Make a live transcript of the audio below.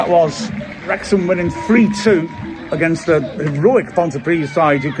That was Wrexham winning 3-2 against a heroic Pontypridd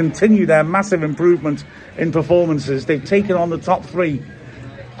side who continue their massive improvement in performances. They've taken on the top three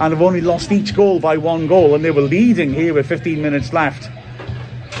and have only lost each goal by 1 goal, and they were leading here with 15 minutes left.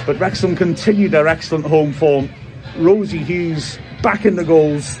 But Wrexham continued their excellent home form. Rosie Hughes back in the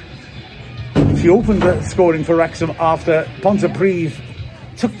goals. She opened the scoring for Wrexham after Pontypridd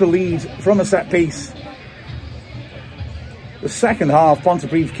took the lead from a set piece. The second half,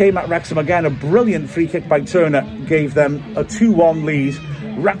 Pontypridd came at Wrexham again. A brilliant free kick by Turner gave them a 2-1 lead.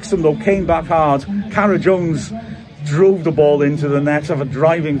 Wrexham, though, came back hard. Cara Jones drove the ball into the net after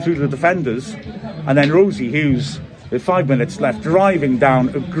driving through the defenders. And then Rosie Hughes, with 5 minutes left, driving down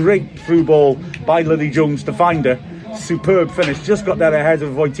a great through ball by Lily Jones to find her. Superb finish. Just got there ahead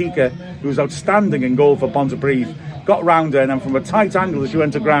of Wojtyka, who was outstanding in goal for Pontypridd. Got round her, and then from a tight angle as she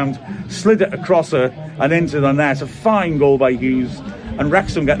went to ground, slid it across her and into the net. A fine goal by Hughes, and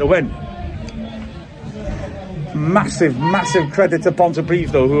Wrexham get the win. Massive credit to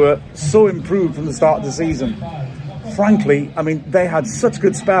Pontypridd, though, who are so improved from the start of the season. Frankly, I mean, they had such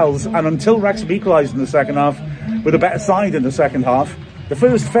good spells, and until Wrexham equalised in the second half, with a better side in the second half. The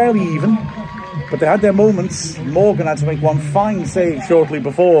first fairly even, but they had their moments. Morgan had to make one fine save shortly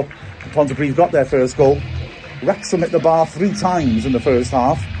before Pontypridd got their first goal. Wrexham hit the bar 3 times in the first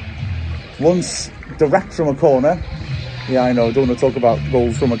half. Once direct from a corner. Yeah, I know, I don't want to talk about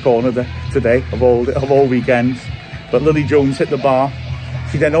goals from a corner today, of all weekends. But Lily Jones hit the bar.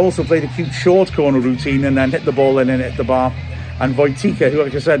 She then also played a cute short corner routine and then hit the ball in and hit the bar. And Wojtyka, who,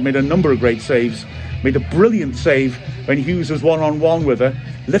 like I said, made a number of great saves, made a brilliant save when Hughes was one-on-one with her,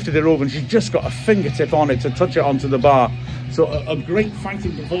 lifted it over, and she just got a fingertip on it to touch it onto the bar. So a great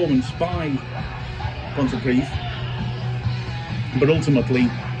fighting performance by Pontypridd, but ultimately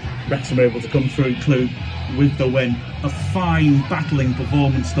Wrexham were able to come through with the win. A fine battling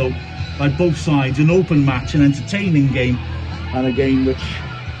performance, though, by both sides. An open match, an entertaining game, and a game which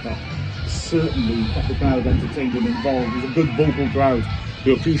certainly kept the crowd entertained and involved. It was a good vocal crowd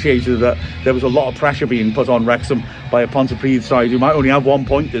who appreciated that there was a lot of pressure being put on Wrexham by a Pontypridd side who might only have 1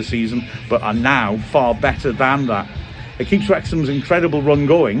 point this season, but are now far better than that. It keeps Wrexham's incredible run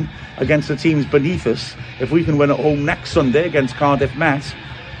going against the teams beneath us. If we can win at home next Sunday against Cardiff Met,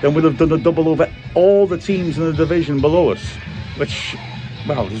 then we'll have done a double over all the teams in the division below us, which,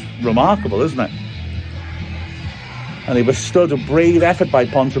 well, is remarkable, isn't it? And they withstood a brave effort by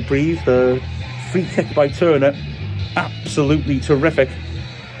Pontypridd. The free kick by Turner, absolutely terrific,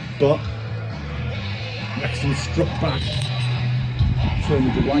 but Wrexham struck back.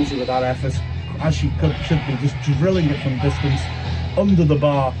 Turner delighted with that effort, as she should be, just drilling it from distance under the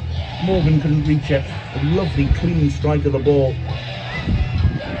bar. Morgan couldn't reach it. A lovely clean strike of the ball,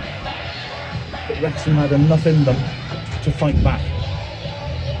 but Wrexham had enough in them to fight back.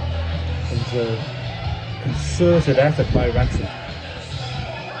 It was a concerted effort by Wrexham,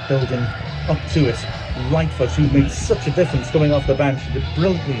 building up to it. Lightfoot, who made such a difference coming off the bench, did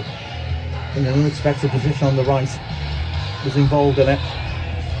brilliantly in an unexpected position on the right, was involved in it.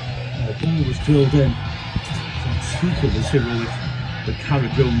 The ball was drilled in. Wojtyka was heroic, but Cara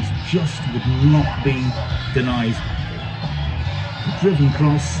Jones just would not be denied. The driven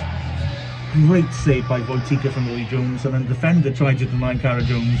cross, great save by Wojtyka from Lily Jones, and then the defender tried to deny Cara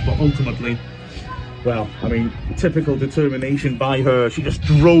Jones, but ultimately, well, I mean, typical determination by her. She just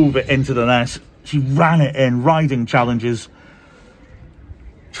drove it into the net. She ran it in, riding challenges.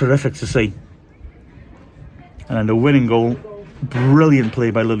 Terrific to see. And then the winning goal, brilliant play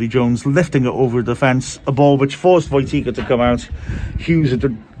by Lily Jones, lifting it over the defence, a ball which forced Wojtyka to come out. Hughes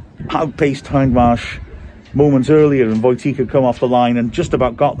had outpaced Hindmarsh moments earlier, and Wojtyka come off the line and just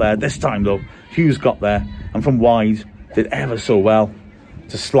about got there. This time, though, Hughes got there, and from wide, did ever so well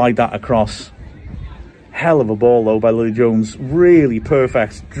to slide that across. Hell of a ball, though, by Lily Jones. Really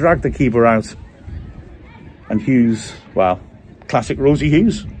perfect. Dragged the keeper out. And Hughes, well, classic Rosie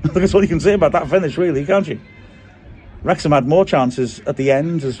Hughes. That's all you can say about that finish, really, can't you? Wrexham had more chances at the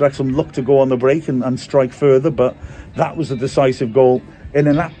end as Wrexham looked to go on the break and strike further, but that was a decisive goal in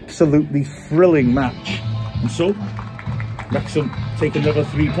an absolutely thrilling match. And so, Wrexham take another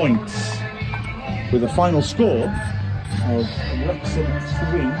 3 points with a final score of Wrexham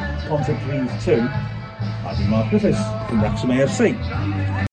 3, Pontypridd 2. I've been Mark Griffiths from Wrexham AFC.